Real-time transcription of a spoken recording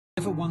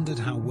Ever wondered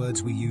how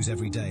words we use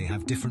every day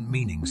have different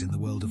meanings in the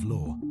world of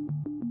law?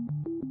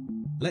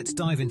 Let's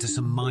dive into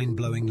some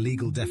mind-blowing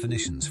legal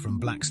definitions from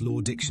Black's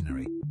Law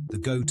Dictionary, the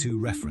go-to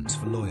reference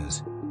for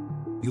lawyers.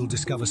 You'll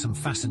discover some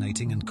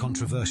fascinating and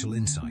controversial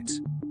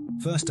insights.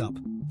 First up,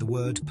 the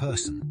word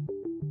person.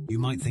 You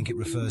might think it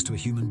refers to a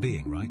human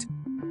being, right?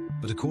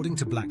 But according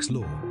to Black's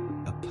Law,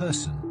 a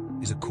person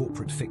is a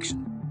corporate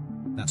fiction.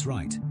 That's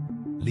right.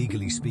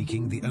 Legally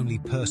speaking, the only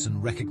person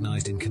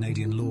recognized in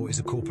Canadian law is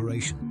a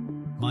corporation.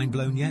 Mind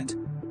blown yet?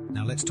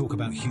 Now let's talk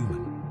about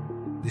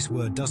human. This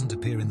word doesn't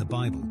appear in the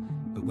Bible,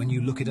 but when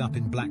you look it up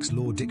in Black's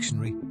Law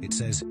Dictionary, it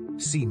says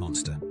sea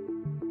monster.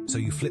 So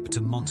you flip to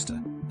monster,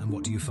 and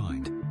what do you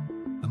find?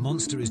 A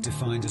monster is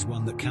defined as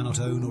one that cannot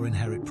own or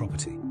inherit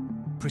property.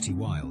 Pretty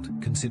wild,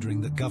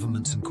 considering that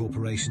governments and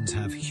corporations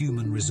have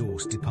human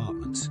resource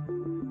departments.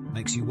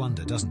 Makes you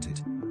wonder, doesn't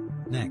it?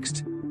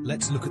 Next,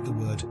 let's look at the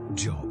word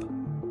job.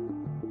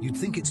 You'd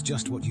think it's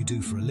just what you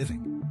do for a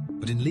living,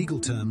 but in legal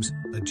terms,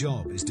 a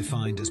job is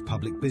defined as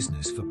public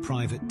business for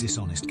private,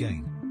 dishonest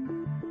gain.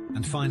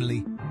 And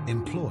finally,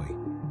 employ,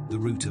 the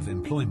root of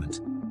employment,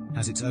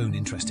 has its own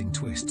interesting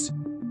twists.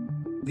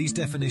 These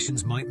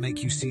definitions might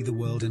make you see the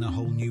world in a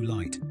whole new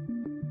light.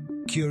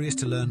 Curious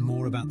to learn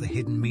more about the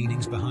hidden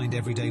meanings behind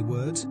everyday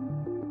words?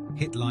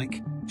 Hit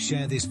like,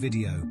 share this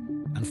video,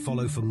 and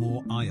follow for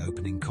more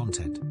eye-opening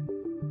content.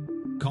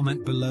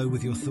 Comment below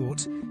with your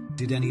thoughts.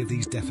 Did any of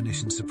these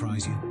definitions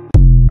surprise you?